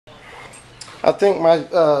I think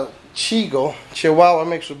my Chihuahua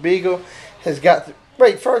mixed with Beagle has got to...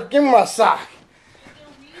 Wait, first, give me my sock.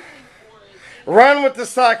 Run with the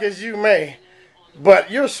sock as you may.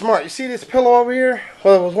 But you're smart. You see this pillow over here?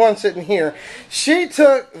 Well, there was one sitting here. She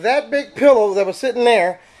took that big pillow that was sitting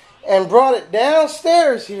there and brought it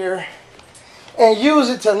downstairs here and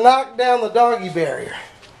used it to knock down the doggy barrier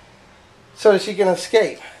so that she can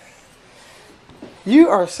escape. You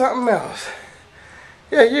are something else.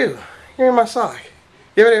 Yeah, you. Give me my sock.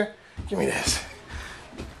 Give it here. Give me this.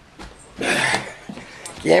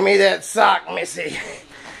 Give me that sock, Missy.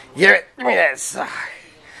 Give me that sock.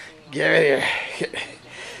 Give it here.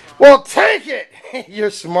 Well, take it.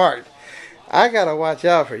 You're smart. I gotta watch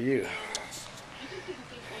out for you.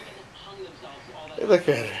 Look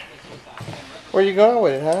at her. Where you going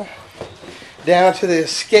with it, huh? Down to the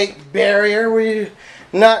escape barrier where you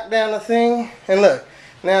knock down the thing. And look,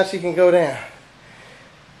 now she can go down.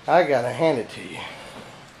 I gotta hand it to you.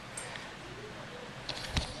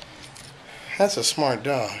 That's a smart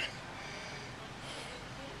dog.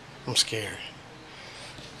 I'm scared.